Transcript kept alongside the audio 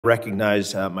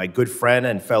Recognize my good friend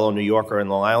and fellow New Yorker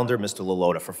and Long Islander, Mr.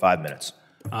 Lalota, for 5 minutes.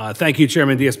 Thank you,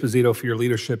 Chairman D'Esposito, for your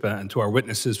leadership and to our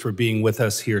witnesses for being with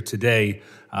us here today.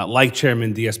 Like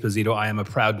Chairman D'Esposito, I am a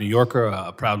proud New Yorker,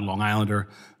 a proud Long Islander,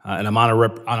 and I'm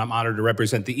honored to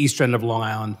represent the east end of Long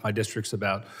Island. My district's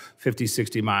about 50,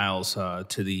 60 miles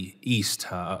to the east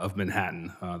of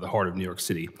Manhattan, the heart of New York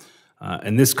City.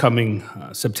 And this coming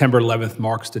September 11th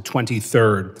marks the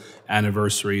 23rd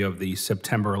anniversary of the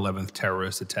September 11th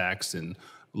terrorist attacks in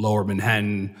Lower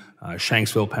Manhattan,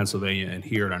 Shanksville, Pennsylvania, and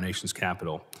here at our nation's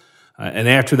capital. And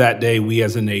after that day, we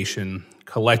as a nation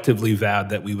collectively vowed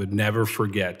that we would never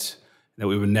forget, that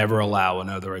we would never allow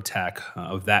another attack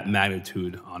of that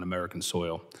magnitude on American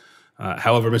soil.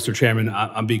 However, Mr. Chairman,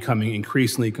 I'm becoming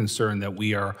increasingly concerned that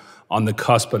we are on the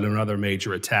cusp of another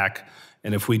major attack,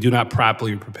 and if we do not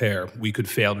properly prepare, we could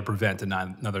fail to prevent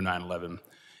another 9/11.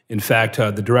 In fact,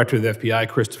 the director of the FBI,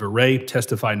 Christopher Wray,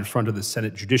 testified in front of the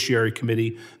Senate Judiciary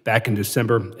Committee back in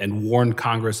December and warned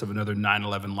Congress of another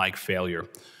 9/11-like failure.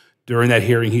 During that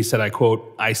hearing, he said, I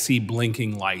quote, "I see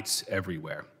blinking lights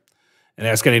everywhere." And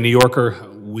ask any New Yorker,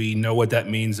 we know what that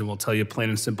means, and we'll tell you plain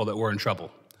and simple that we're in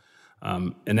trouble.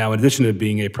 And now, in addition to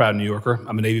being a proud New Yorker,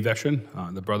 I'm a Navy veteran,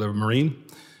 the brother of a Marine,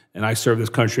 and I served this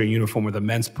country in uniform with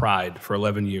immense pride for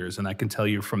 11 years. And I can tell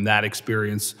you from that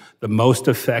experience, the most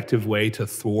effective way to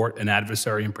thwart an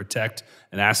adversary and protect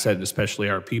an asset, and especially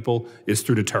our people, is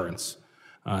through deterrence.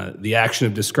 The action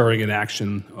of discouraging an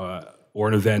action or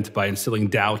an event by instilling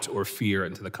doubt or fear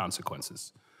into the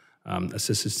consequences.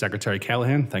 Assistant Secretary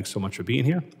Callahan, thanks so much for being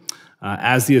here.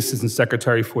 As the Assistant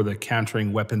Secretary for the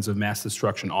Countering Weapons of Mass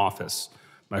Destruction Office,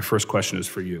 my first question is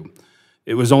for you.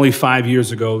 It was only 5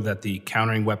 years ago that the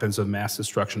Countering Weapons of Mass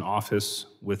Destruction Office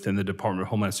within the Department of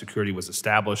Homeland Security was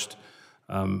established.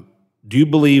 Do you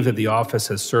believe that the office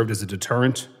has served as a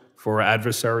deterrent for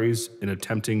adversaries in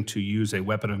attempting to use a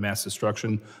weapon of mass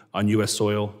destruction on U.S.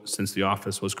 soil since the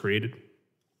office was created?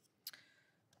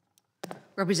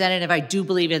 Representative, I do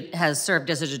believe it has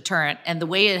served as a deterrent, and the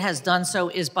way it has done so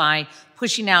is by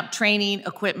pushing out training,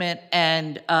 equipment,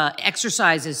 and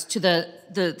exercises to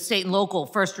the state and local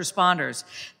first responders.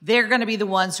 They're going to be the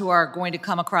ones who are going to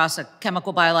come across a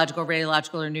chemical, biological,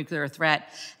 radiological, or nuclear threat,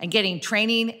 and getting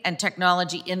training and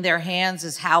technology in their hands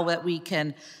is how that we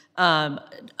can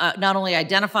not only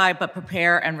identify but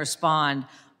prepare and respond.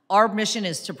 Our mission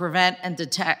is to prevent and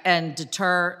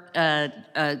deter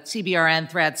CBRN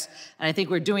threats, and I think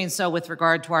we're doing so with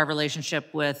regard to our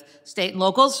relationship with state and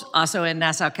locals, also in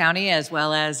Nassau County as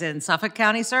well as in Suffolk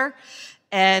County, sir,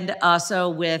 and also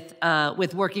with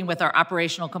working with our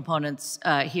operational components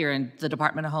here in the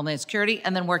Department of Homeland Security,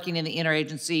 and then working in the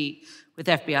interagency with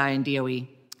FBI and DOE.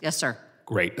 Yes, sir.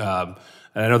 Great.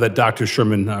 And I know that Dr.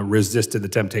 Sherman resisted the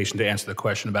temptation to answer the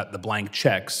question about the blank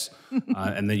checks,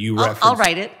 and that you referenced— I'll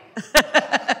write it.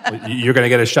 You're going to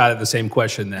get a shot at the same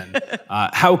question then.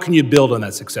 How can you build on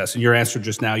that success? In your answer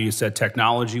just now, you said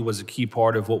technology was a key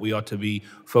part of what we ought to be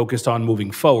focused on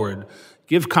moving forward.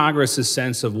 Give Congress a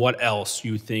sense of what else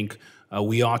you think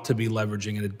we ought to be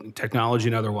leveraging, in technology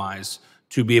and otherwise,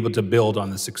 to be able to build on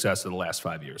the success of the last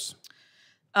 5 years.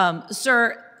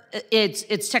 Sir,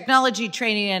 it's technology,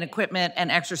 training, and equipment and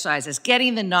exercises.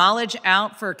 Getting the knowledge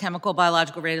out for chemical,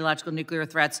 biological, radiological, nuclear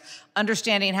threats,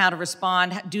 understanding how to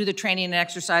respond, do the training and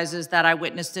exercises that I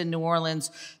witnessed in New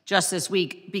Orleans just this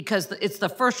week, because it's the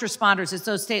first responders, it's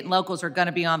those state and locals who are going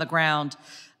to be on the ground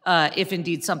if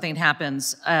indeed something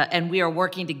happens. And we are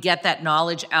working to get that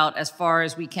knowledge out as far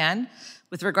as we can.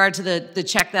 With regard to the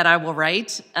check that I will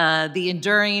write, the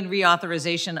enduring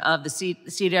reauthorization of the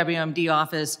CWMD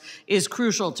office is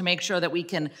crucial to make sure that we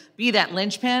can be that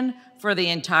linchpin for the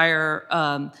entire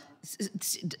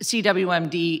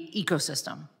CWMD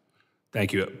ecosystem.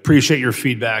 Thank you. Appreciate your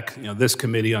feedback. You know, this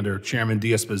committee under Chairman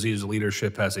D'Esposito's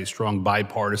leadership has a strong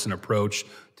bipartisan approach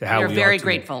to how we are very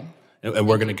grateful. And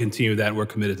we're going to continue that, and we're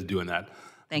committed to doing that.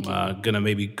 Thank you. Going to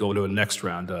maybe go to a next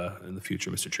round in the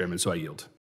future, Mr. Chairman, so I yield.